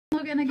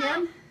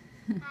again.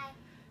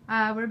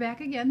 Hi. We're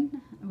back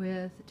again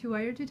with Too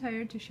Wired, Too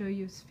Tired to show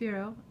you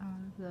Sphero,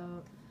 the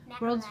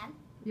Macro world's... Lab.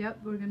 Yep,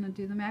 we're going to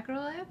do the Macro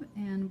Lab,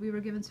 and we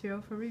were given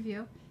Sphero for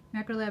review.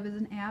 Macro Lab is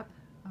an app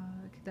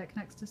that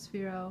connects to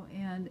Sphero,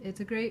 and it's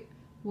a great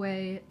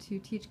way to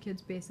teach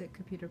kids basic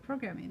computer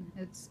programming.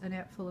 It's an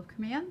app full of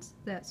commands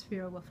that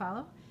Sphero will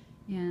follow,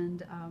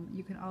 and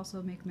you can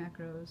also make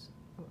macros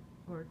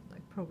or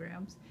like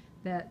programs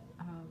that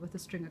with a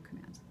string of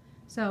commands.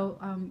 So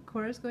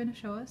Cora is going to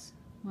show us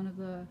one of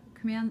the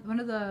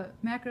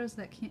macros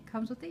that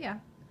comes with the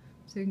app,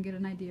 so you can get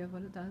an idea of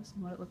what it does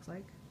and what it looks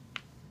like.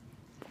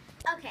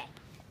 Okay,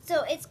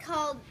 so it's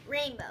called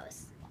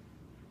rainbows.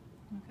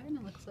 Okay, and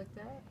it looks like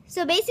that.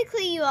 So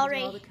basically, you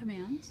already all the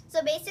commands.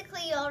 So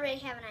basically, you already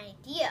have an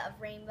idea of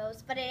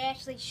rainbows, but it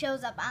actually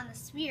shows up on the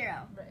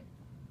Sphero. Right.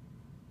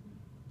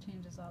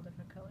 Changes all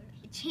different colors.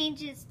 It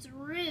changes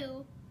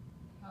through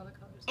All the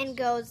colors. and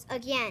goes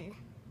again.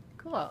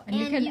 Cool. And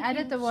you can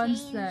edit the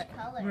ones change that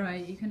colors.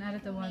 right. You can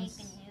edit the ones.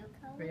 Make new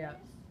colors. Yeah.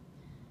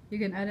 You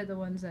can edit the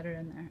ones that are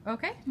in there.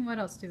 Okay. And what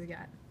else do we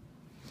got?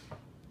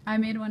 I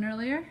made one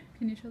earlier.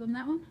 Can you show them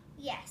that one?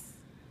 Yes.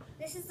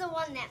 This is the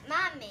one that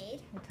Mom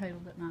made. I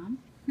titled it Mom.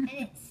 And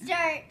it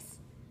starts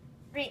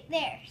right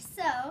there.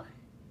 So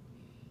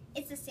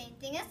it's the same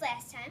thing as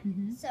last time.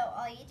 Mhm. So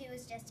all you do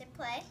is just hit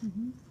play.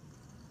 Mhm.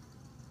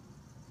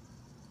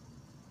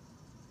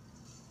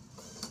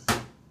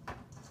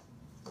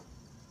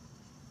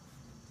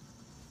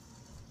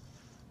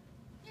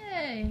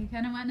 Yay! He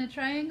kind of went in a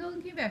triangle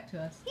and came back to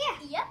us.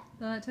 Yeah. Yep.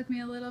 So it took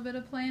me a little bit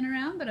of playing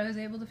around, but I was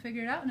able to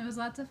figure it out, and it was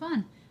lots of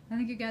fun. I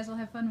think you guys will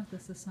have fun with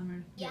this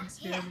summer. Yeah.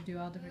 Getting Sphero to do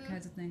all different Mm-hmm.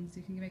 kinds of things.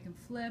 You can make them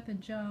flip and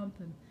jump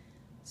and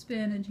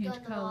spin and change Go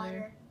in the color.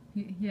 water.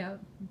 Yeah,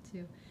 me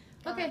too.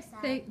 Go Okay,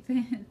 outside.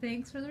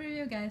 thanks for the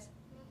review, guys.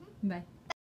 Bye.